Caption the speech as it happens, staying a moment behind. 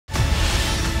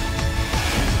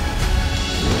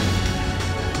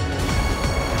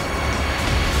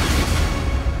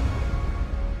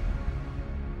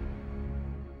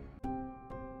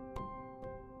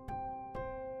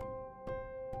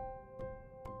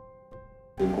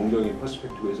공정인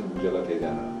퍼스펙티브에서 문제가 되지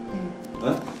않아.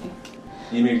 어?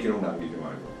 이메일 기록 남기지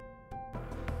말고.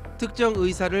 특정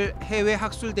의사를 해외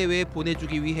학술 대회에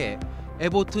보내주기 위해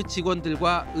에보트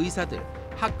직원들과 의사들,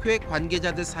 학회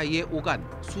관계자들 사이에 오간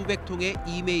수백 통의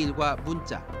이메일과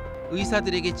문자,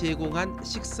 의사들에게 제공한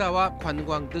식사와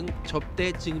관광 등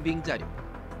접대 증빙 자료,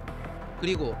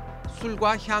 그리고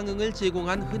술과 향응을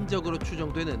제공한 흔적으로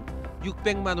추정되는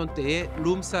 600만 원대의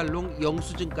룸살롱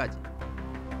영수증까지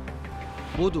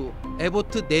모두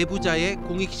에보트 내부자의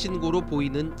공익신고로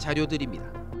보이는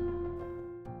자료들입니다.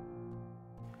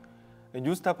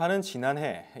 뉴스타파는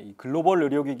지난해 글로벌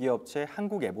의료기기 업체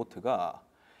한국 에보트가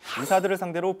의사들을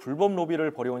상대로 불법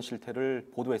로비를 벌여온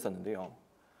실태를 보도했었는데요.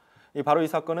 바로 이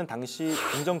사건은 당시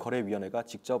공정거래위원회가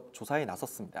직접 조사에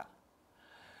나섰습니다.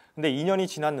 근데 2년이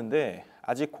지났는데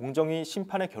아직 공정위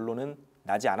심판의 결론은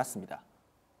나지 않았습니다.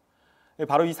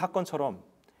 바로 이 사건처럼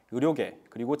의료계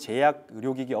그리고 제약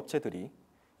의료기기 업체들이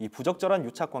이 부적절한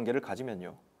유착 관계를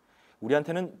가지면요,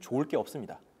 우리한테는 좋을 게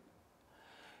없습니다.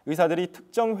 의사들이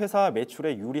특정 회사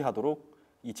매출에 유리하도록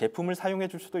이 제품을 사용해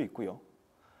줄 수도 있고요,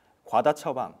 과다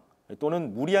처방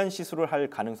또는 무리한 시술을 할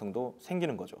가능성도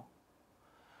생기는 거죠.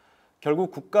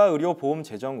 결국 국가의료보험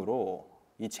재정으로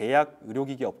이 제약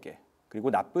의료기기 업계 그리고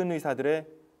나쁜 의사들의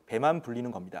배만 불리는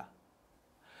겁니다.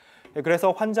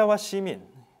 그래서 환자와 시민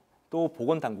또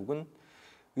보건당국은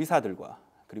의사들과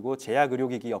그리고 제약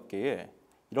의료기기 업계에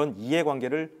이런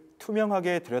이해관계를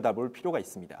투명하게 들여다볼 필요가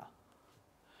있습니다.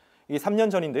 이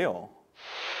 3년 전인데요,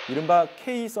 이른바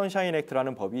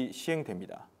K-선샤인액트'라는 법이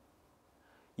시행됩니다.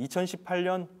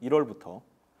 2018년 1월부터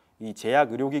이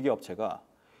제약 의료기기 업체가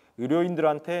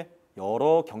의료인들한테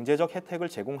여러 경제적 혜택을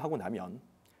제공하고 나면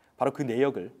바로 그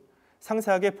내역을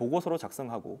상세하게 보고서로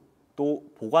작성하고 또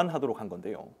보관하도록 한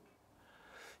건데요.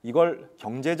 이걸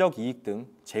경제적 이익 등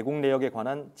제공 내역에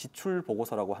관한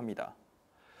지출보고서라고 합니다.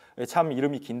 참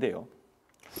이름이 긴데요.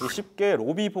 쉽게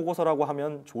로비 보고서라고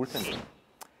하면 좋을 텐데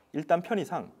일단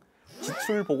편의상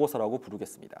지출보고서라고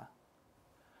부르겠습니다.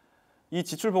 이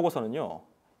지출보고서는요,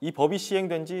 이 법이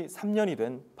시행된 지 3년이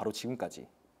된 바로 지금까지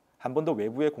한 번도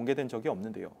외부에 공개된 적이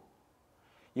없는데요.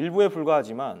 일부에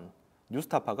불과하지만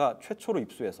뉴스타파가 최초로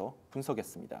입수해서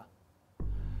분석했습니다.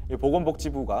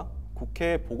 보건복지부가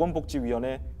국회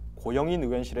보건복지위원회 고영인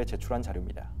의원실에 제출한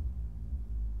자료입니다.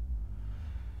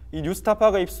 이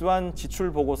뉴스타파가 입수한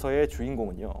지출보고서의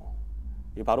주인공은요,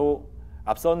 바로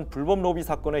앞선 불법 로비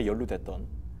사건에 연루됐던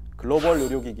글로벌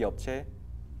의료기기 업체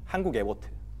한국 에보트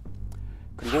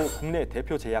그리고 국내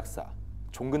대표 제약사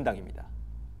종근당입니다.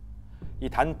 이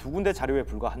단 두 군데 자료에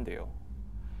불과한데요.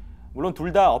 물론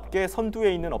둘 다 업계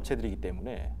선두에 있는 업체들이기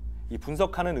때문에 이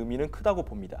분석하는 의미는 크다고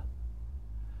봅니다.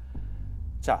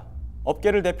 자,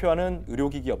 업계를 대표하는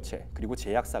의료기기 업체 그리고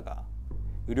제약사가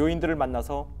의료인들을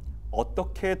만나서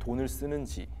어떻게 돈을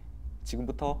쓰는지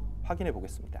지금부터 확인해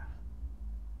보겠습니다.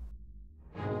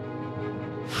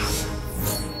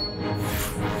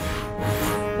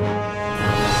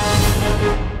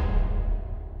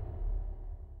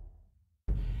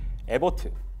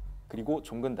 에보트 그리고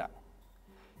종근당,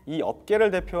 이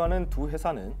업계를 대표하는 두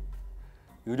회사는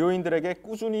의료인들에게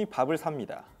꾸준히 밥을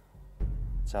삽니다.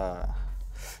 자,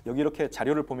 여기 이렇게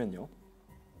자료를 보면요,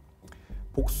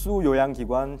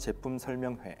 복수요양기관 제품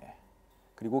설명회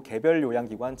그리고 개별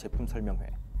요양기관 제품 설명회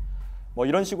뭐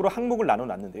이런 식으로 항목을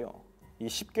나눠놨는데요. 이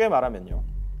쉽게 말하면요,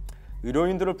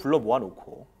 의료인들을 불러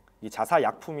모아놓고 이 자사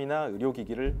약품이나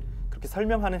의료기기를 그렇게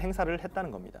설명하는 행사를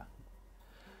했다는 겁니다.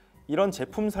 이런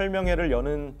제품 설명회를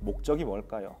여는 목적이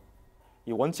뭘까요?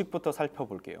 이 원칙부터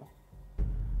살펴볼게요.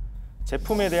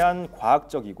 제품에 대한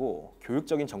과학적이고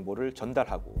교육적인 정보를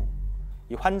전달하고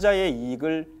이 환자의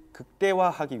이익을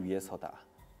극대화하기 위해서다.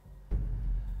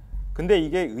 근데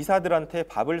이게 의사들한테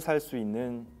밥을 살 수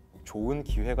있는 좋은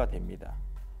기회가 됩니다.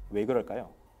 왜 그럴까요?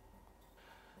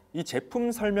 이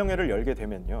제품 설명회를 열게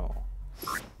되면요,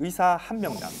 의사 한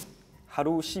명당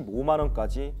하루 15만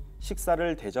원까지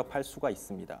식사를 대접할 수가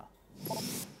있습니다.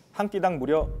 한 끼당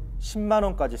무려 10만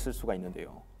원까지 쓸 수가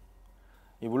있는데요.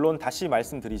 물론 다시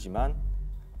말씀드리지만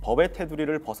법의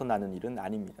테두리를 벗어나는 일은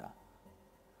아닙니다.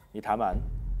 다만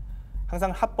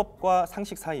항상 합법과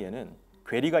상식 사이에는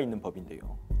괴리가 있는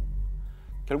법인데요.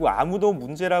 결국 아무도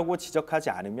문제라고 지적하지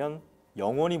않으면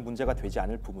영원히 문제가 되지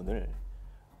않을 부분을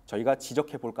저희가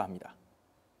지적해 볼까 합니다.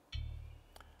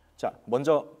 자,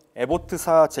 먼저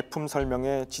에보트사 제품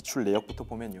설명의 지출 내역부터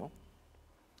보면요,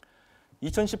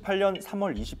 2018년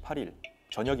 3월 28일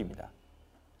저녁입니다.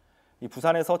 이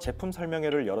부산에서 제품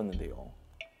설명회를 열었는데요.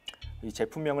 이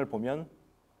제품명을 보면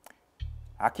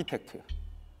아키텍트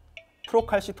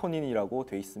프로칼시토닌이라고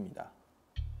돼 있습니다.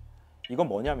 이건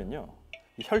뭐냐면요,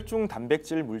 혈중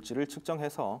단백질 물질을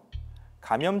측정해서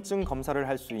감염증 검사를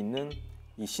할 수 있는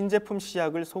이 신제품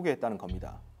시약을 소개했다는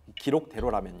겁니다.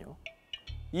 기록대로라면요.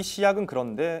 이 시약은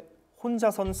그런데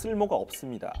혼자선 쓸모가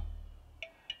없습니다.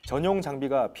 전용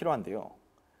장비가 필요한데요.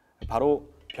 바로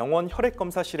병원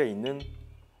혈액검사실에 있는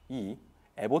이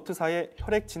에보트사의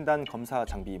혈액진단 검사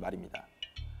장비 말입니다.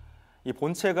 이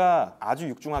본체가 아주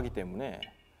육중하기 때문에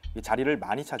이 자리를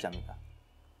많이 차지합니다.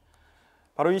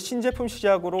 바로 이 신제품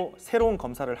시약으로 새로운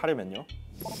검사를 하려면요.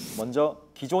 먼저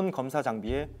기존 검사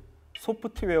장비의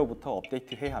소프트웨어부터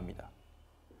업데이트해야 합니다.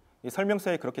 이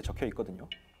설명서에 그렇게 적혀 있거든요.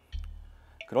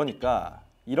 그러니까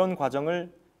이런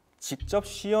과정을 직접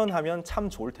시연하면 참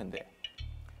좋을 텐데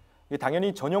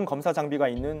당연히 전용 검사 장비가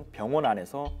있는 병원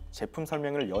안에서 제품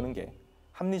설명을 여는 게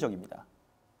합리적입니다.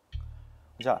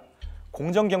 자,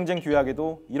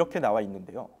 공정경쟁규약에도 이렇게 나와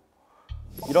있는데요.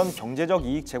 이런 경제적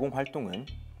이익 제공 활동은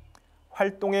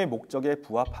활동의 목적에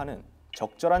부합하는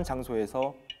적절한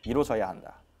장소에서 이루어져야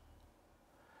한다.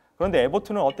 그런데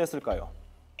에보트는 어땠을까요?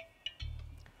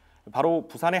 바로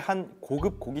부산의 한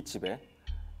고급 고깃집에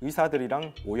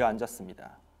의사들이랑 모여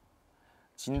앉았습니다.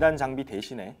 진단 장비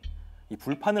대신에 이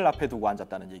불판을 앞에 두고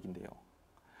앉았다는 얘기인데요.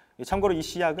 참고로 이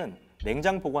시약은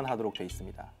냉장 보관하도록 되어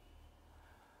있습니다.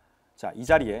 자, 이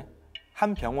자리에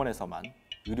한 병원에서만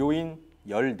의료인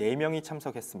 14명이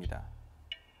참석했습니다.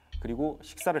 그리고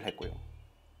식사를 했고요.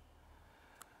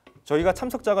 저희가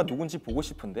참석자가 누군지 보고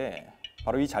싶은데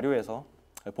바로 이 자료에서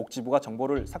복지부가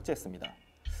정보를 삭제했습니다.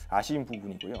 아쉬운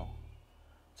부분이고요.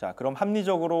 자, 그럼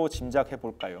합리적으로 짐작해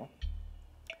볼까요?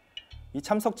 이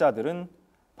참석자들은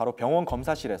바로 병원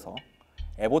검사실에서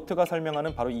에보트가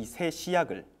설명하는 바로 이 새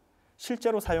시약을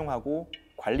실제로 사용하고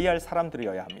관리할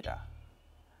사람들이어야 합니다.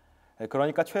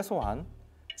 그러니까 최소한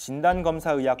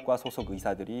진단검사의학과 소속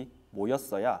의사들이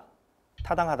모였어야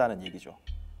타당하다는 얘기죠.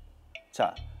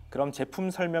 자, 그럼 제품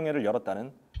설명회를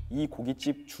열었다는 이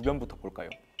고깃집 주변부터 볼까요?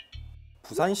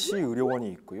 부산시 의료원이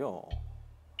있고요.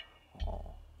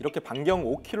 이렇게 반경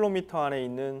 5km 안에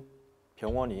있는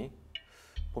병원이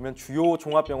보면 주요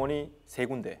종합병원이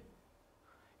 3군데.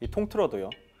 통틀어도요.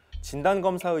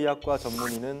 진단검사의학과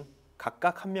전문의는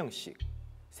각각 1명씩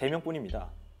 3명뿐입니다.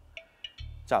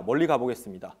 자, 멀리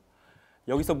가보겠습니다.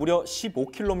 여기서 무려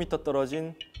 15km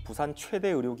떨어진 부산 최대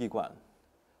의료기관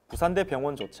부산대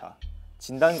병원조차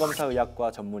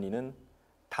진단검사의학과 전문의는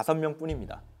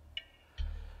 5명뿐입니다.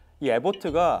 이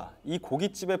에보트가 이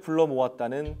고깃집에 불러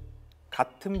모았다는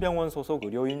같은 병원 소속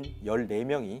의료인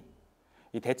 14명이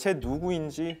대체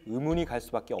누구인지 의문이 갈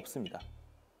수밖에 없습니다.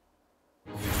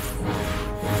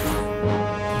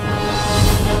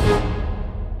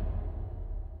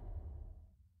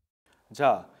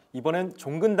 자, 이번엔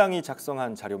종근당이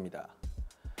작성한 자료입니다.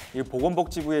 이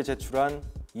보건복지부에 제출한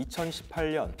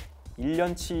 2018년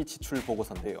 1년치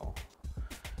지출보고서인데요.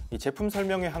 이 제품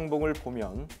설명회 항목을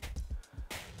보면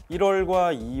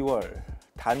 1월과 2월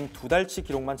단 2달치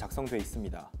기록만 작성되어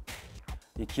있습니다.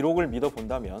 이 기록을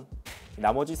믿어본다면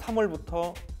나머지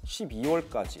 3월부터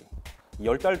 12월까지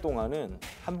 10달 동안은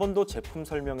한 번도 제품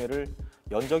설명회를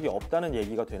연 적이 없다는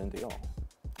얘기가 되는데요.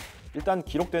 일단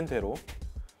기록된 대로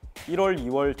 1월,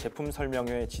 2월 제품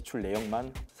설명회 지출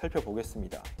내용만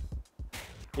살펴보겠습니다.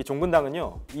 이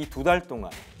종근당은요, 이 2달 동안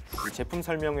이 제품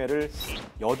설명회를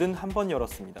 81번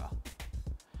열었습니다.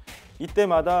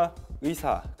 이때마다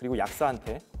의사 그리고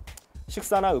약사한테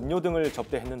식사나 음료 등을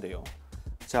접대했는데요.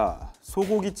 자,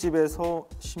 소고기집에서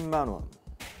 10만 원,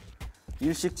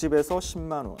 일식집에서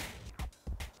 10만 원,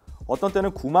 어떤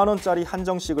때는 9만 원짜리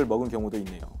한정식을 먹은 경우도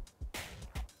있네요.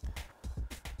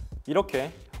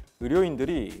 이렇게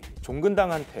의료인들이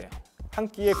종근당한테 한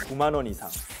끼에 9만 원 이상,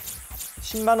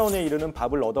 10만 원에 이르는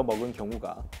밥을 얻어먹은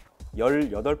경우가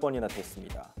 18번이나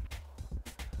됐습니다.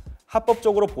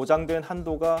 합법적으로 보장된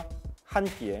한도가 한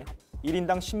끼에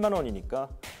 1인당 10만 원이니까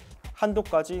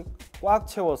한도까지 꽉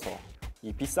채워서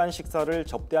이 비싼 식사를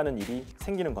접대하는 일이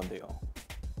생기는 건데요.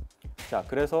 자,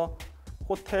 그래서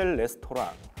호텔,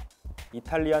 레스토랑,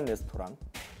 이탈리안 레스토랑,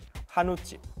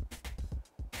 한우집,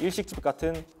 일식집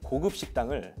같은 고급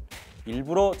식당을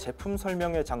일부러 제품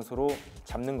설명회 장소로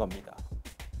잡는 겁니다.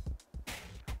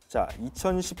 자,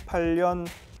 2018년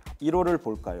 1월을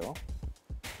볼까요?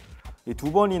 이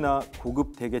 2번이나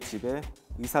고급 대게집에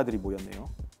의사들이 모였네요.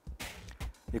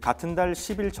 같은 달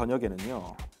 10일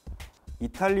저녁에는요,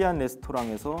 이탈리안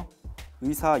레스토랑에서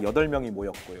의사 8명이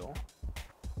모였고요.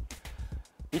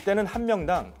 이때는 한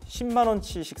명당 10만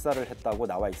원치 식사를 했다고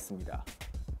나와 있습니다.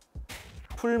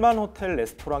 풀만 호텔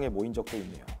레스토랑에 모인 적도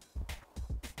있네요.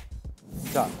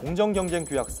 자,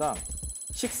 공정경쟁규약상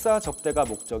식사 접대가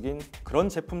목적인 그런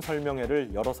제품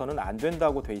설명회를 열어서는 안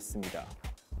된다고 돼 있습니다.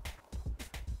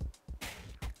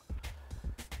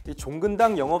 이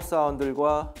종근당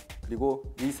영업사원들과 그리고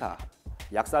의사,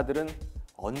 약사들은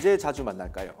언제 자주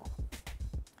만날까요?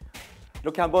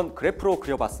 이렇게 한번 그래프로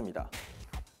그려봤습니다.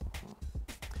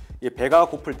 배가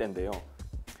고플 때인데요.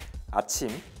 아침,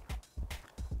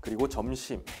 그리고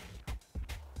점심,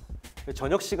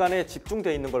 저녁 시간에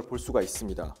집중되어 있는 걸 볼 수가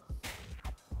있습니다.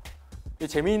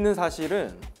 재미있는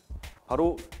사실은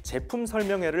바로 제품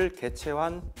설명회를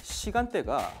개최한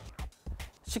시간대가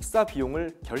식사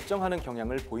비용을 결정하는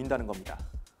경향을 보인다는 겁니다.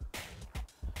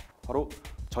 바로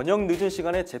저녁 늦은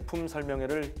시간에 제품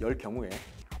설명회를 열 경우에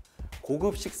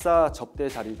고급 식사 접대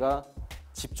자리가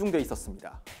집중돼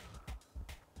있었습니다.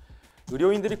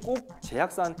 의료인들이 꼭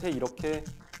제약사한테 이렇게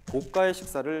고가의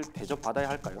식사를 대접받아야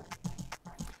할까요?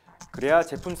 그래야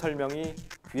제품 설명이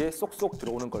귀에 쏙쏙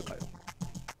들어오는 걸까요?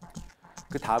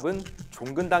 그 답은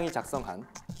종근당이 작성한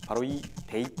바로 이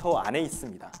데이터 안에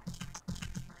있습니다.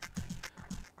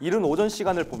 이른 오전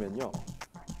시간을 보면요.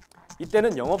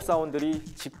 이때는 영업사원들이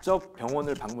직접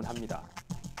병원을 방문합니다.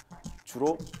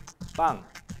 주로 빵,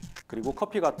 그리고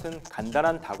커피 같은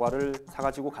간단한 다과를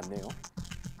사가지고 갔네요.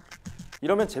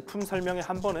 이러면 제품 설명회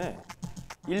한 번에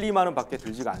 1, 2만 원 밖에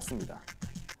들지가 않습니다.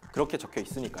 그렇게 적혀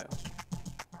있으니까요.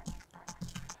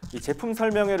 이 제품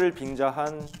설명회를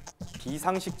빙자한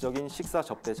비상식적인 식사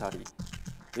접대 자리,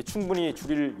 충분히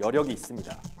줄일 여력이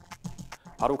있습니다.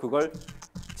 바로 그걸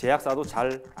제약사도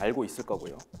잘 알고 있을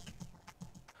거고요.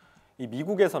 이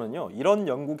미국에서는요, 이런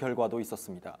연구 결과도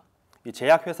있었습니다. 이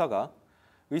제약회사가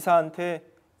의사한테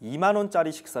 2만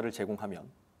원짜리 식사를 제공하면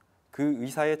그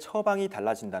의사의 처방이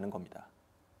달라진다는 겁니다.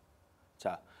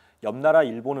 자, 옆나라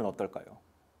일본은 어떨까요?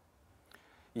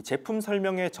 이 제품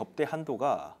설명회 접대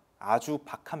한도가 아주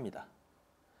박합니다.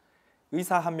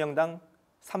 의사 한 명당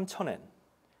 3,000엔,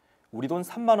 우리 돈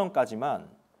 3만 원까지만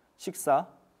식사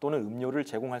또는 음료를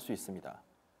제공할 수 있습니다.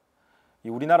 이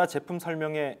우리나라 제품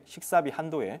설명회 식사비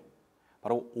한도의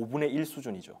바로 5분의 1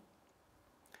 수준이죠.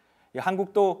 이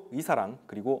한국도 의사랑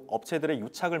그리고 업체들의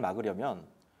유착을 막으려면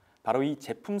바로 이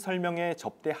제품 설명회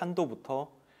접대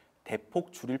한도부터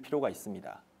대폭 줄일 필요가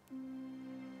있습니다.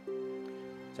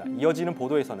 자, 이어지는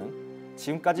보도에서는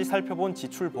지금까지 살펴본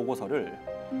지출 보고서를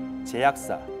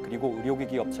제약사 그리고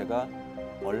의료기기 업체가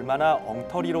얼마나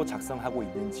엉터리로 작성하고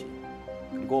있는지,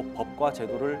 그리고 법과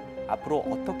제도를 앞으로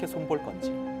어떻게 손볼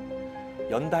건지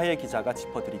연다혜 기자가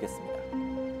짚어드리겠습니다.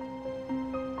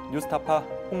 뉴스타파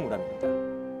홍무람입니다.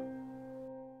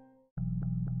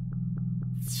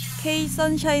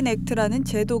 K-선샤인액트'라는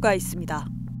제도가 있습니다.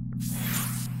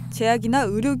 제약이나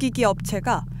의료기기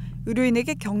업체가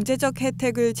의료인에게 경제적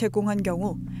혜택을 제공한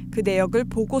경우 그 내역을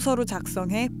보고서로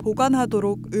작성해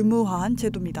보관하도록 의무화한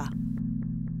제도입니다.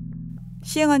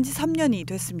 시행한 지 3년이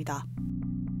됐습니다.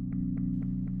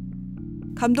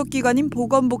 감독기관인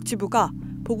보건복지부가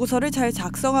보고서를 잘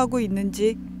작성하고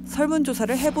있는지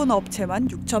설문조사를 해본 업체만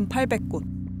 6,800곳.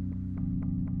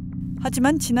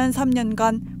 하지만 지난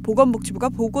 3년간 보건복지부가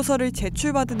보고서를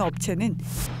제출받은 업체는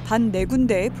단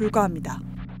 4군데에 불과합니다.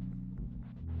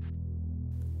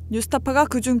 뉴스타파가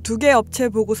그중 2개 업체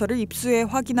보고서를 입수해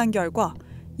확인한 결과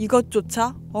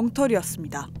이것조차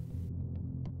엉터리였습니다.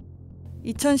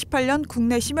 2018년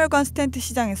국내 심혈관 스텐트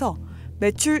시장에서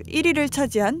매출 1위를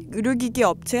차지한 의료기기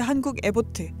업체 한국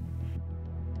에보트.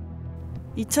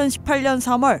 2018년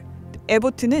 3월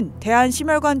에보트는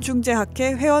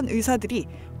대한심혈관중재학회 회원 의사들이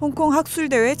홍콩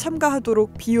학술대회에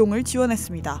참가하도록 비용을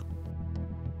지원했습니다.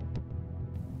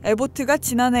 에보트가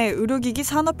지난해 의료기기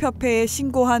산업협회에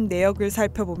신고한 내역을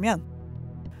살펴보면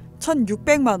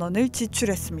 1,600만 원을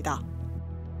지출했습니다.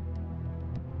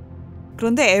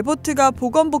 그런데 에보트가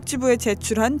보건복지부에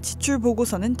제출한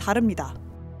지출보고서는 다릅니다.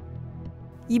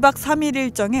 2박 3일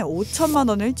일정에 5천만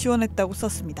원을 지원했다고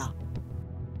썼습니다.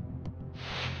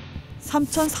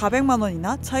 3,400만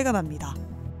원이나 차이가 납니다.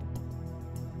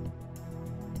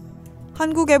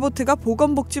 한국 에보트가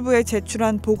보건복지부에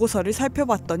제출한 보고서를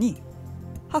살펴봤더니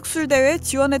학술대회에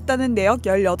지원했다는 내역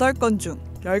 18건 중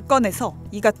 10건에서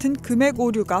이 같은 금액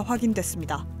오류가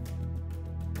확인됐습니다.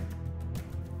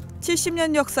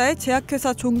 70년 역사의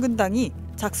제약회사 종근당이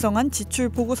작성한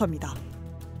지출보고서입니다.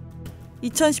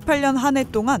 2018년 한 해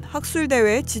동안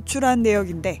학술대회에 지출한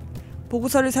내역인데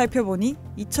보고서를 살펴보니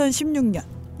 2016년,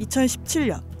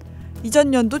 2017년,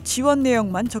 이전 연도 지원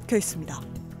내역만 적혀 있습니다.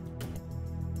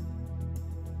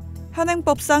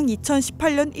 현행법상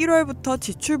 2018년 1월부터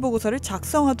지출보고서를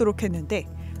작성하도록 했는데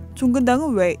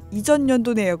종근당은 왜 이전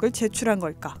연도 내역을 제출한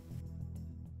걸까?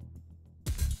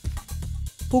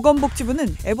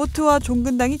 보건복지부는 에보트와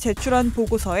종근당이 제출한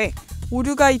보고서에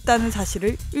오류가 있다는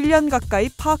사실을 1년 가까이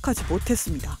파악하지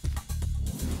못했습니다.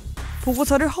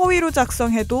 보고서를 허위로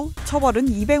작성해도 처벌은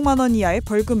 200만 원 이하의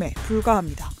벌금에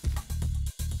불과합니다.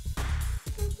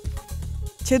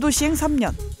 제도 시행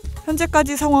 3년,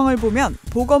 현재까지 상황을 보면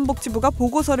보건복지부가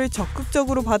보고서를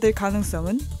적극적으로 받을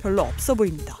가능성은 별로 없어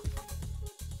보입니다.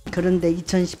 그런데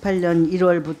 2018년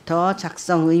 1월부터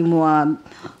작성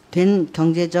의무화된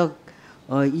경제적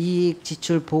이익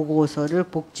지출 보고서를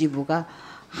복지부가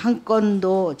한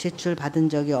건도 제출받은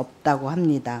적이 없다고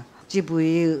합니다.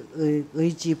 복지부의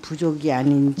의지 부족이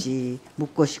아닌지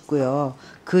묻고 싶고요.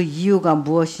 그 이유가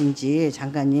무엇인지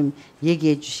장관님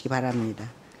얘기해 주시기 바랍니다.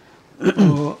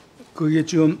 그게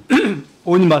지금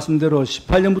의원님 말씀대로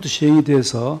 18년부터 시행이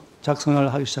돼서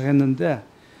작성을 하기 시작했는데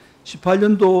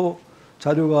 18년도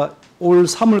자료가 올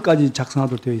 3월까지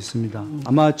작성하도록 되어 있습니다.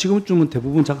 아마 지금쯤은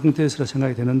대부분 작성됐으리라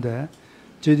생각이 되는데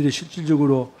저희들이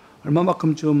실질적으로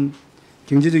얼마만큼 좀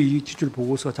경제적 이익 지출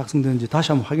보고서가 작성되는지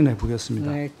다시 한번 확인해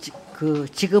보겠습니다. 네,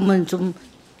 지금은 좀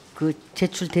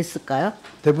제출됐을까요?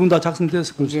 대부분 다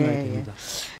작성됐을 것으로 생각이 예, 됩니다.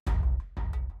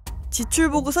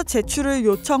 지출보고서 제출을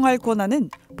요청할 권한은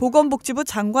보건복지부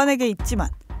장관에게 있지만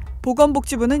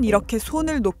보건복지부는 이렇게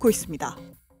손을 놓고 있습니다.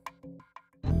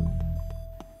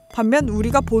 반면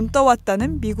우리가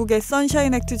본떠왔다는 미국의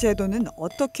선샤인액트 제도는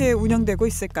어떻게 운영되고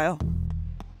있을까요?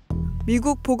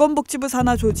 미국 보건복지부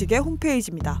산하 조직의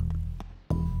홈페이지입니다.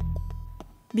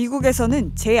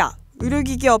 미국에서는 제약,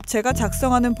 의료기기 업체가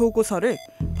작성하는 보고서를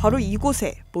바로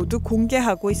이곳에 모두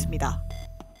공개하고 있습니다.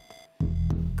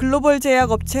 글로벌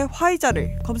제약업체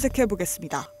화이자를 검색해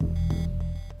보겠습니다.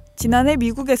 지난해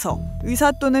미국에서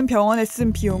의사 또는 병원에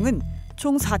쓴 비용은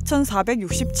총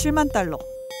 4,467만 달러,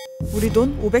 우리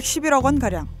돈 511억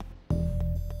원가량.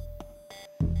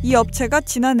 이 업체가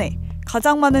지난해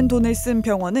가장 많은 돈을 쓴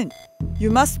병원은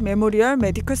유마스 메모리얼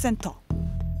메디컬 센터,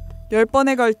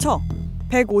 10번에 걸쳐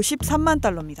 153만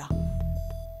달러입니다.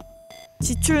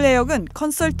 지출 내역은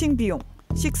컨설팅 비용,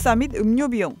 식사 및 음료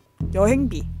비용,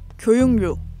 여행비,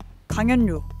 교육료,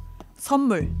 강연료,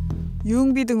 선물,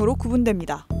 유흥비 등으로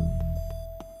구분됩니다.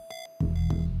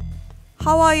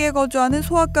 하와이에 거주하는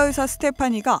소아과 의사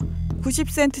스테파니가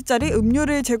 90센트짜리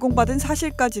음료를 제공받은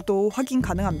사실까지도 확인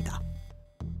가능합니다.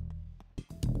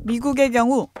 미국의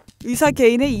경우 의사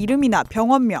개인의 이름이나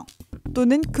병원명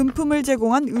또는 금품을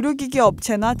제공한 의료기기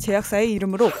업체나 제약사의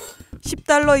이름으로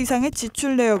 $10 이상의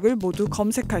지출 내역을 모두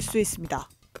검색할 수 있습니다.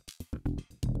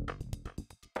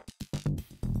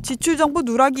 지출 정보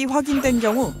누락이 확인된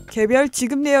경우 개별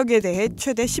지급 내역에 대해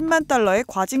최대 10만 달러의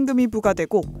과징금이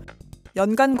부과되고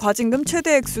연간 과징금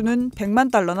최대 액수는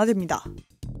 100만 달러나 됩니다.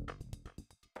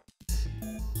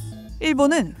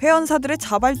 일본은 회원사들의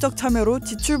자발적 참여로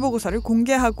지출보고서를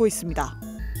공개하고 있습니다.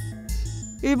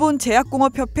 일본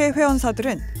제약공업협회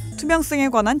회원사들은 투명성에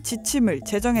관한 지침을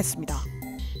제정했습니다.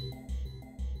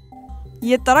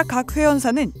 이에 따라 각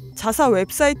회원사는 자사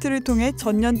웹사이트를 통해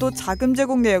전년도 자금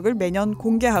제공 내역을 매년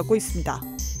공개하고 있습니다.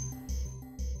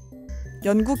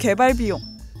 연구 개발 비용,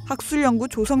 학술 연구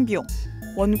조성 비용,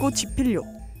 원고 집필료,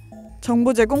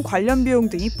 정보 제공 관련 비용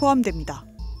등이 포함됩니다.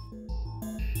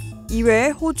 이외에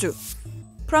호주,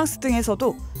 프랑스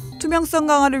등에서도 투명성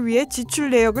강화를 위해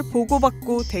지출 내역을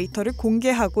보고받고 데이터를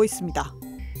공개하고 있습니다.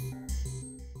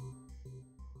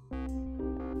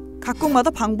 각국마다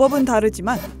방법은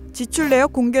다르지만 지출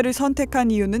내역 공개를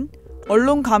선택한 이유는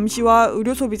언론 감시와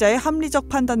의료 소비자의 합리적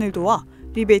판단을 도와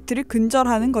리베이트를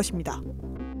근절하는 것입니다.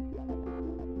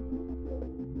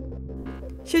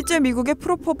 실제 미국의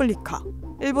프로퍼블리카,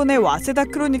 일본의 와세다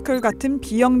크로니클 같은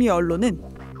비영리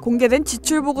언론은 공개된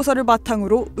지출 보고서를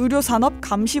바탕으로 의료산업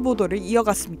감시 보도를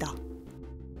이어갔습니다.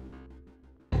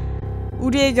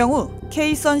 우리의 경우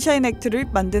K-선샤인액트를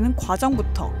만드는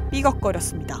과정부터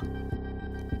삐걱거렸습니다.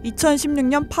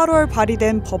 2016년 8월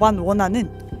발의된 법안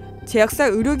원안은 제약사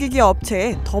의료기기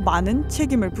업체에 더 많은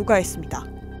책임을 부과했습니다.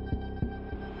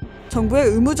 정부에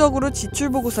의무적으로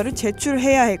지출보고서를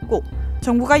제출해야 했고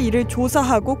정부가 이를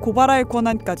조사하고 고발할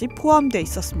권한까지 포함돼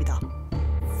있었습니다.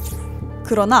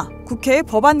 그러나 국회의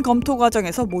법안 검토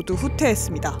과정에서 모두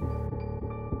후퇴했습니다.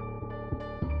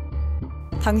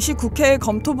 당시 국회의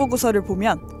검토 보고서를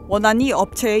보면 원안이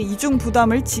업체의 이중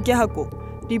부담을 지게 하고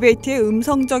리베이트의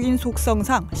음성적인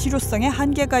속성상 실효성에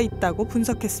한계가 있다고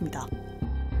분석했습니다.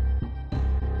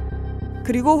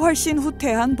 그리고 훨씬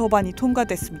후퇴한 법안이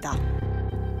통과됐습니다.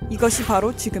 이것이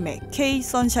바로 지금의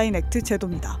K-선샤인액트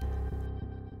제도입니다.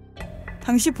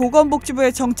 당시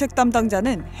보건복지부의 정책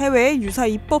담당자는 해외에 유사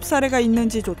입법 사례가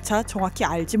있는지조차 정확히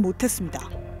알지 못했습니다.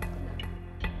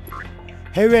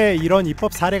 해외에 이런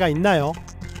입법 사례가 있나요?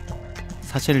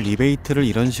 사실 리베이트를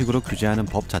이런 식으로 규제하는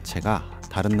법 자체가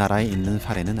다른 나라에 있는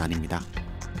사례는 아닙니다.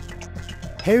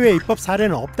 해외 입법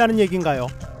사례는 없다는 얘기인가요?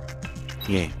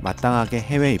 예, 마땅하게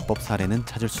해외 입법 사례는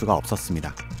찾을 수가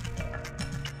없었습니다.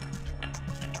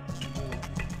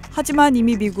 하지만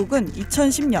이미 미국은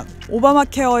 2010년 오바마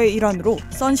케어의 일환으로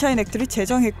선샤인액트를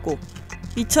제정했고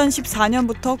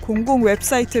 2014년부터 공공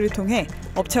웹사이트를 통해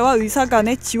업체와 의사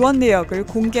간의 지원 내역을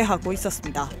공개하고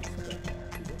있었습니다.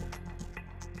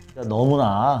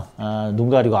 너무나 눈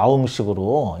가리고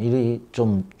아웅식으로 이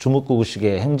좀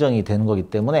주먹구구식의 행정이 되는 거기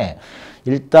때문에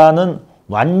일단은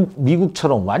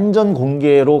미국처럼 완전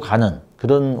공개로 가는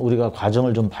그런 우리가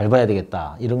과정을 좀 밟아야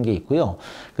되겠다 이런 게 있고요.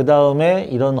 그 다음에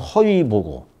이런 허위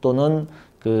보고 또는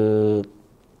그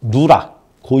누락,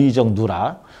 고의적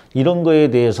누락 이런 거에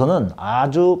대해서는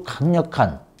아주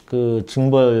강력한 그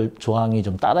징벌 조항이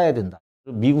좀 따라야 된다.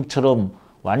 미국처럼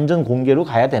완전 공개로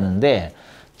가야 되는데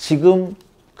지금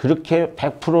그렇게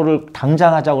 100%를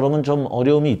당장 하자 그러면 좀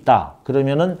어려움이 있다.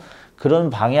 그러면은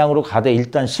그런 방향으로 가되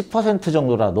일단 10%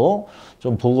 정도라도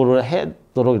좀 보고를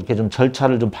하도록 이렇게 좀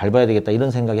절차를 좀 밟아야 되겠다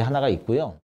이런 생각이 하나가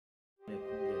있고요.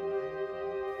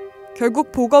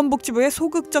 결국 보건복지부의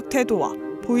소극적 태도와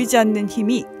보이지 않는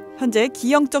힘이 현재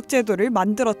기형적 제도를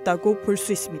만들었다고 볼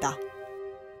수 있습니다.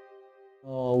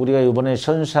 우리가 이번에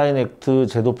선샤인액트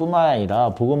제도뿐만 아니라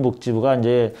보건복지부가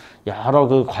이제 여러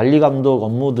그 관리 감독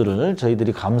업무들을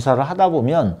저희들이 감사를 하다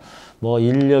보면 뭐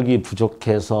인력이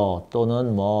부족해서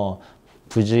또는 뭐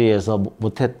부주의해서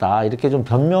못했다 이렇게 좀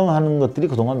변명하는 것들이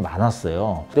그동안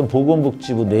많았어요.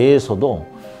 보건복지부 내에서도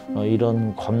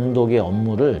이런 감독의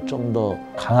업무를 좀 더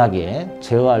강하게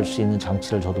제어할 수 있는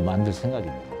장치를 저도 만들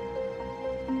생각입니다.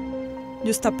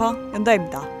 뉴스타파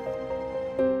연다입니다.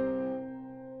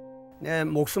 내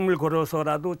목숨을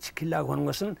걸어서라도 지키려고 하는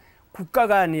것은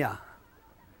국가가 아니야.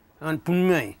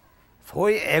 분명히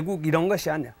소위 애국 이런 것이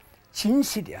아니야.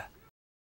 진실이야.